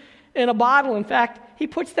tears in a bottle. In fact, he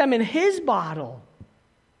puts them in his bottle.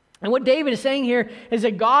 And what David is saying here is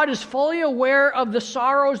that God is fully aware of the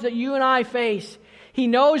sorrows that you and I face. He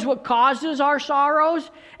knows what causes our sorrows,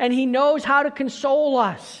 and He knows how to console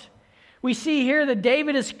us. We see here that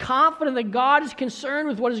David is confident that God is concerned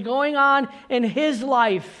with what is going on in his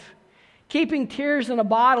life. Keeping tears in a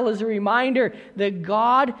bottle is a reminder that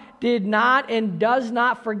God did not and does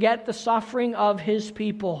not forget the suffering of His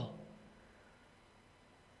people.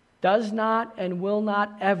 Does not and will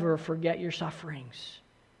not ever forget your sufferings.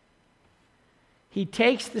 He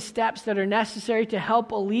takes the steps that are necessary to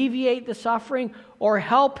help alleviate the suffering or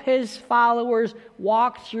help His followers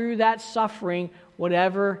walk through that suffering,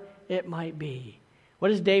 whatever it might be. What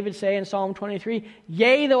does David say in Psalm 23?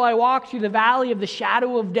 Yea, though I walk through the valley of the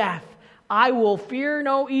shadow of death, I will fear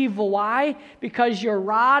no evil. Why? Because your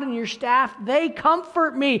rod and your staff, they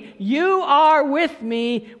comfort me. You are with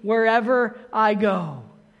me wherever I go.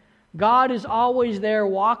 God is always there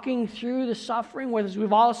walking through the suffering with us.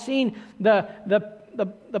 We've all seen the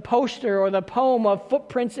poster or the poem of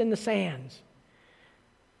Footprints in the Sands.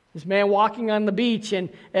 This man walking on the beach and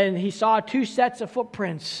he saw 2 sets of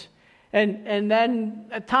footprints. And then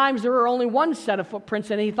at times there were only 1 set of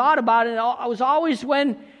footprints, and he thought about it. It was always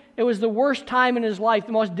when it was the worst time in his life,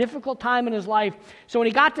 the most difficult time in his life. So when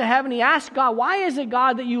he got to heaven, he asked God, why is it,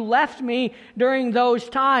 God, that you left me during those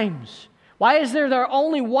times? Why is there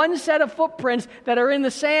only 1 set of footprints that are in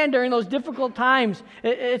the sand during those difficult times?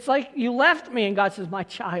 It's like you left me. And God says, my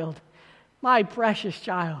child, my precious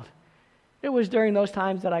child, it was during those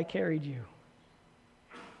times that I carried you.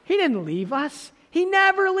 He didn't leave us. He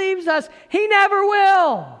never leaves us. He never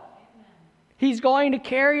will. He's going to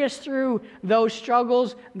carry us through those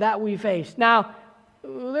struggles that we face. Now,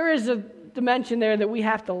 there is a dimension there that we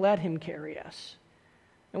have to let him carry us.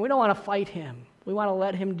 And we don't want to fight him. We want to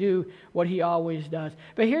let him do what he always does.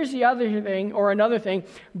 But here's the other thing, or another thing.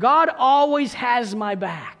 God always has my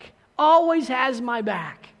back. Always has my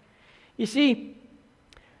back. You see,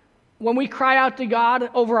 when we cry out to God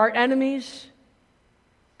over our enemies,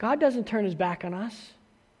 God doesn't turn his back on us.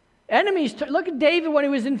 Enemies, look at David when he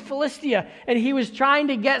was in Philistia and he was trying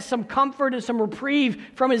to get some comfort and some reprieve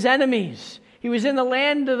from his enemies. He was in the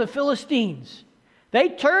land of the Philistines. They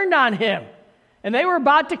turned on him and they were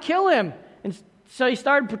about to kill him. And so he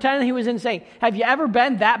started pretending he was insane. Have you ever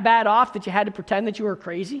been that bad off that you had to pretend that you were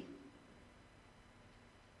crazy?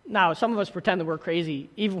 Now, some of us pretend that we're crazy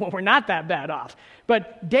even when we're not that bad off.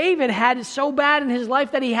 But David had it so bad in his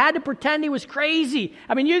life that he had to pretend he was crazy.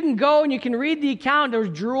 I mean, you can go and you can read the account. There was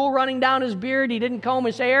drool running down his beard. He didn't comb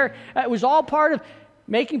his hair. It was all part of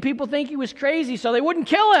making people think he was crazy so they wouldn't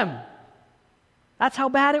kill him. That's how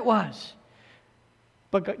bad it was.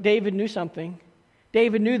 But David knew something.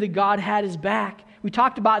 David knew that God had his back. We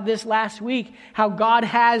talked about this last week, how God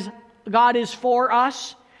is for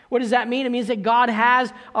us. What does that mean? It means that God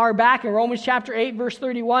has our back. In Romans chapter 8, verse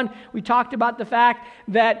 31, we talked about the fact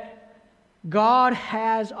that God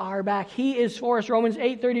has our back. He is for us. Romans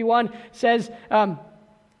 8:31 says,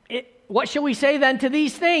 what shall we say then to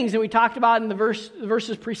these things? And we talked about in the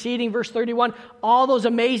verses preceding, verse 31, all those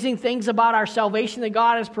amazing things about our salvation that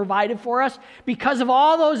God has provided for us. Because of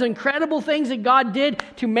all those incredible things that God did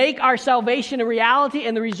to make our salvation a reality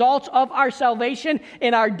and the results of our salvation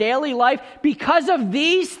in our daily life, because of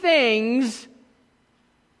these things,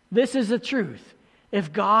 this is the truth.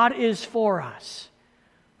 If God is for us,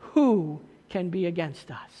 who can be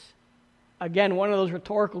against us? Again, one of those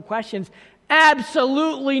rhetorical questions.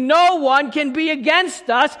 Absolutely no one can be against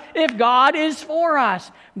us if God is for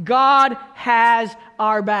us. God has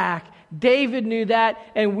our back. David knew that,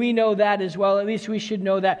 and we know that as well. At least we should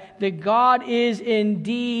know that God is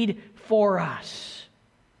indeed for us.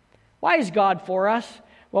 Why is God for us?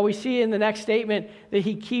 Well, we see in the next statement that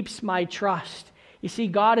he keeps my trust. You see,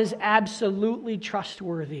 God is absolutely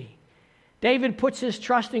trustworthy. David puts his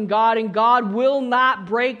trust in God, and God will not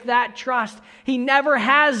break that trust. He never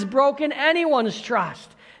has broken anyone's trust.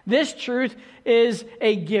 This truth is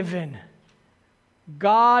a given.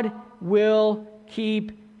 God will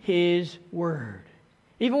keep his word.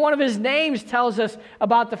 Even one of his names tells us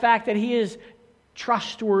about the fact that he is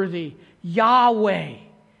trustworthy. Yahweh,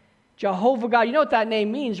 Jehovah God. You know what that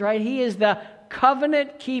name means, right? He is the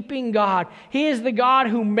covenant-keeping God. He is the God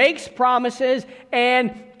who makes promises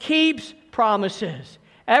and keeps promises.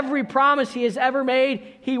 Every promise he has ever made,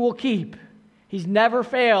 he will keep. He's never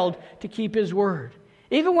failed to keep his word.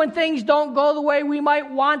 Even when things don't go the way we might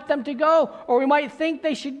want them to go, or we might think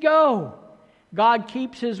they should go, God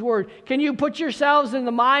keeps his word. Can you put yourselves in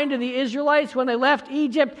the mind of the Israelites when they left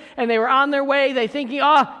Egypt and they were on their way, they thinking,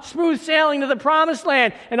 smooth sailing to the promised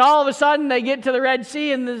land, and all of a sudden they get to the Red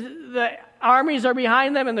Sea and the armies are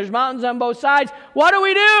behind them and there's mountains on both sides. What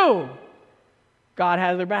do? God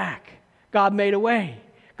has their back. God made a way.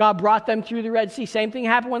 God brought them through the Red Sea. Same thing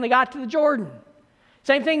happened when they got to the Jordan.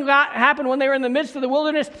 Same thing happened when they were in the midst of the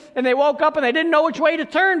wilderness and they woke up and they didn't know which way to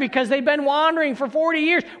turn because they'd been wandering for 40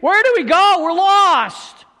 years. Where do we go? We're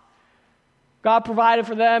lost. God provided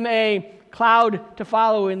for them a cloud to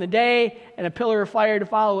follow in the day and a pillar of fire to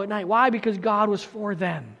follow at night. Why? Because God was for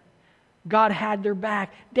them. God had their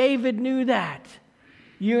back. David knew that.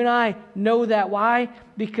 You and I know that. Why?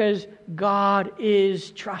 Because God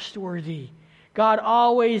is trustworthy. God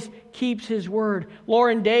always keeps his word.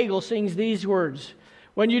 Lauren Daigle sings these words.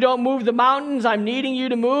 When you don't move the mountains I'm needing you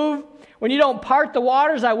to move. When you don't part the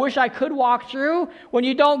waters I wish I could walk through, when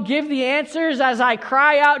you don't give the answers as I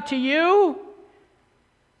cry out to you,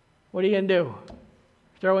 what are you going to do?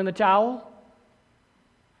 Throw in the towel?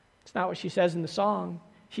 It's not what she says in the song.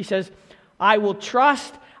 She says, I will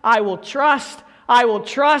trust, I will trust, I will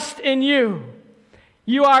trust in you.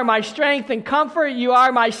 You are my strength and comfort. You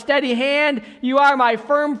are my steady hand. You are my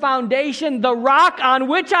firm foundation, the rock on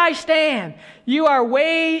which I stand. Your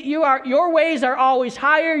ways are always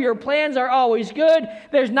higher. Your plans are always good.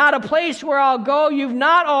 There's not a place where I'll go you've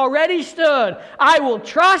not already stood. I will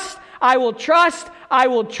trust, I will trust, I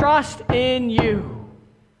will trust in you.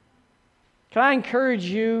 Can I encourage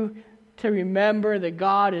you to remember that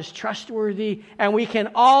God is trustworthy and we can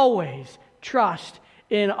always trust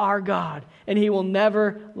in our God, and He will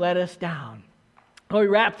never let us down. Well, we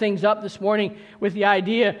wrap things up this morning with the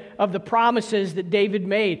idea of the promises that David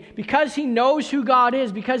made. Because he knows who God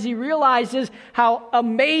is, because he realizes how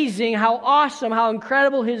amazing, how awesome, how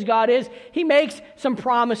incredible his God is, he makes some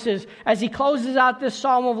promises. As he closes out this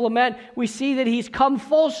Psalm of Lament, we see that he's come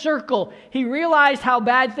full circle. He realized how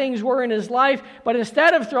bad things were in his life, but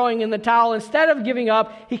instead of throwing in the towel, instead of giving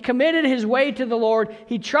up, he committed his way to the Lord.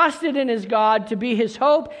 He trusted in his God to be his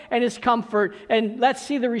hope and his comfort. And let's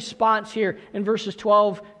see the response here in verses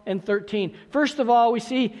 12 and 13. First of all, we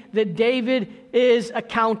see that David is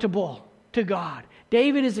accountable to God.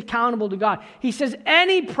 David is accountable to God. He says,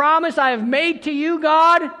 any promise I have made to you,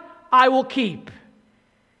 God, I will keep.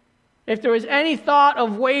 If there was any thought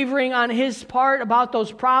of wavering on his part about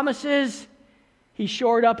those promises, he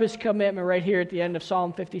shored up his commitment right here at the end of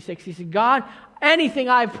Psalm 56. He said, God, anything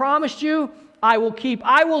I've promised you, I will keep.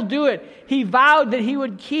 I will do it. He vowed that he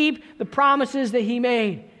would keep the promises that he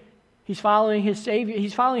made. He's following his Savior.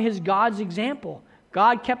 He's following his God's example.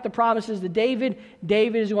 God kept the promises to David.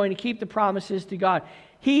 David is going to keep the promises to God.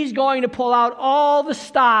 He's going to pull out all the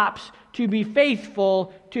stops to be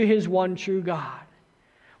faithful to his one true God.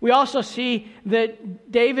 We also see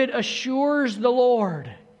that David assures the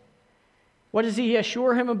Lord. What does he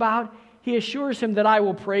assure him about? He assures him that I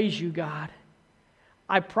will praise you, God.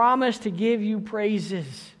 I promise to give you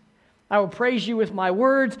praises. I will praise you with my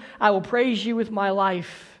words. I will praise you with my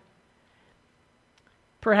life.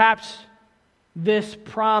 Perhaps this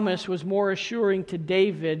promise was more assuring to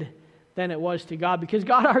David than it was to God, because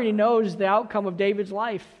God already knows the outcome of David's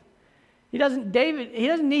life. He doesn't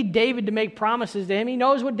need David to make promises to him. He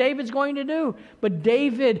knows what David's going to do. But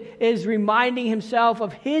David is reminding himself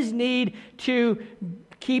of his need to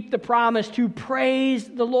keep the promise, to praise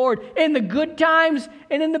the Lord. In the good times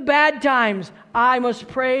and in the bad times, I must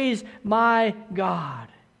praise my God.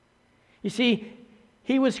 You see,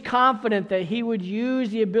 he was confident that he would use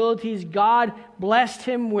the abilities God blessed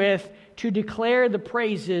him with to declare the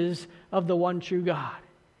praises of the one true God.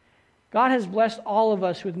 God has blessed all of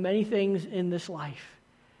us with many things in this life.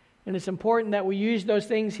 And it's important that we use those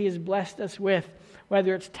things He has blessed us with,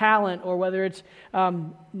 whether it's talent or whether it's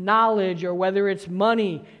knowledge or whether it's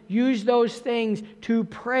money. Use those things to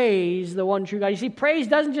praise the one true God. You see, praise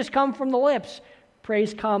doesn't just come from the lips.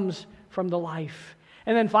 Praise comes from the life.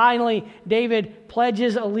 And then finally, David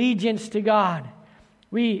pledges allegiance to God.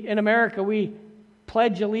 In America, we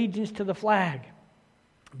pledge allegiance to the flag.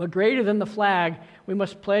 But greater than the flag, we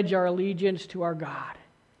must pledge our allegiance to our God.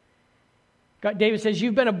 David says,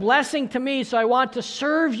 you've been a blessing to me, so I want to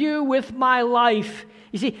serve you with my life.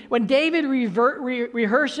 You see, when David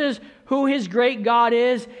rehearses who his great God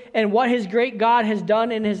is and what his great God has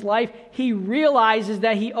done in his life, he realizes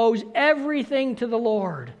that he owes everything to the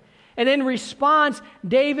Lord. And in response,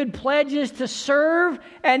 David pledges to serve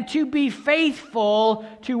and to be faithful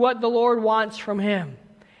to what the Lord wants from him.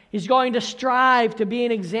 He's going to strive to be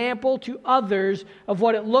an example to others of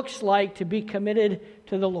what it looks like to be committed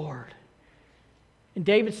to the Lord. And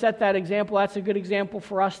David set that example. That's a good example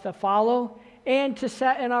for us to follow and to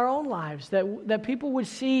set in our own lives, that people would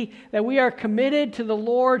see that we are committed to the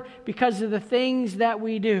Lord because of the things that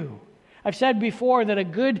we do. I've said before that a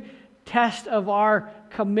good test of our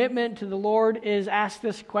commitment to the Lord is ask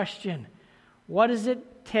this question: what does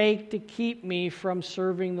it take to keep me from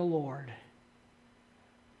serving the Lord?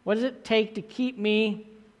 What does it take to keep me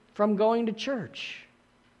from going to church?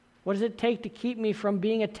 What does it take to keep me from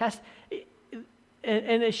being a test?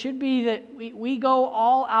 And it should be that we go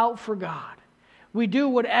all out for God. We do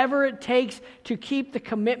whatever it takes to keep the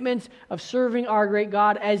commitments of serving our great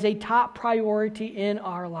God as a top priority in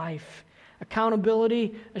our life.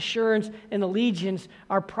 Accountability, assurance, and allegiance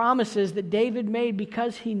are promises that David made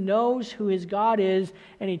because he knows who his God is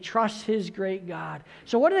and he trusts his great God.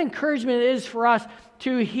 So what an encouragement it is for us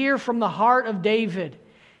to hear from the heart of David.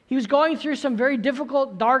 He was going through some very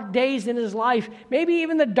difficult, dark days in his life, maybe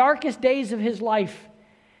even the darkest days of his life.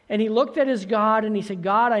 And he looked at his God and he said,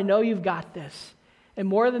 God, I know you've got this. And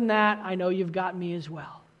more than that, I know you've got me as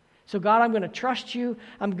well. So God, I'm going to trust you.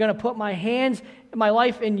 I'm going to put my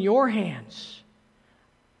life in your hands.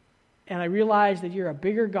 And I realize that you're a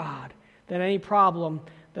bigger God than any problem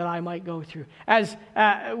that I might go through. As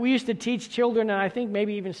we used to teach children, and I think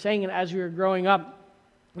maybe even sang it as we were growing up,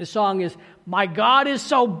 the song is, my God is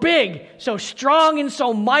so big, so strong, and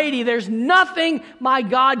so mighty, there's nothing my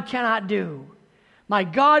God cannot do. My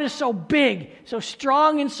God is so big, so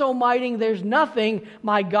strong, and so mighty, there's nothing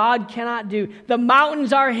my God cannot do. The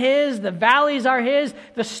mountains are His, the valleys are His,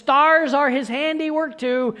 the stars are His handiwork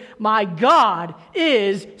too. My God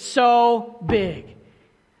is so big.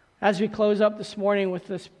 As we close up this morning with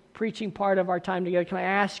this preaching part of our time together, can I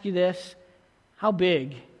ask you this? How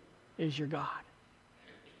big is your God?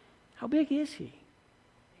 How big is He?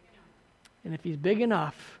 And if He's big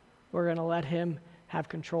enough, we're going to let Him have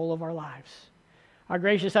control of our lives. Our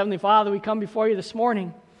gracious Heavenly Father, we come before you this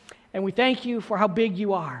morning, and we thank you for how big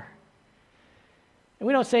you are. And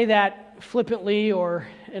we don't say that flippantly or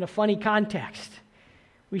in a funny context.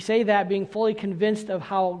 We say that being fully convinced of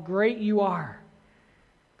how great you are.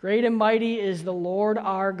 Great and mighty is the Lord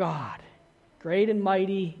our God. Great and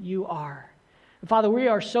mighty you are. And Father, we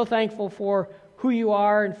are so thankful for who you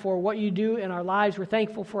are and for what you do in our lives. We're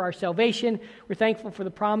thankful for our salvation. We're thankful for the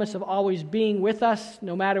promise of always being with us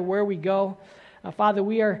no matter where we go. Father,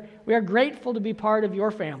 we are grateful to be part of your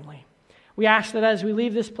family. We ask that as we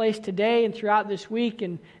leave this place today and throughout this week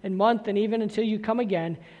and month and even until you come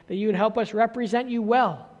again, that you would help us represent you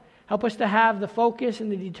well. Help us to have the focus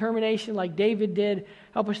and the determination like David did.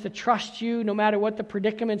 Help us to trust you no matter what the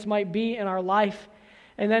predicaments might be in our life.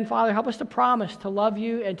 And then, Father, help us to promise to love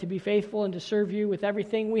you and to be faithful and to serve you with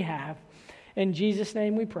everything we have. In Jesus'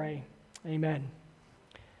 name we pray. Amen.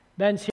 Ben's here.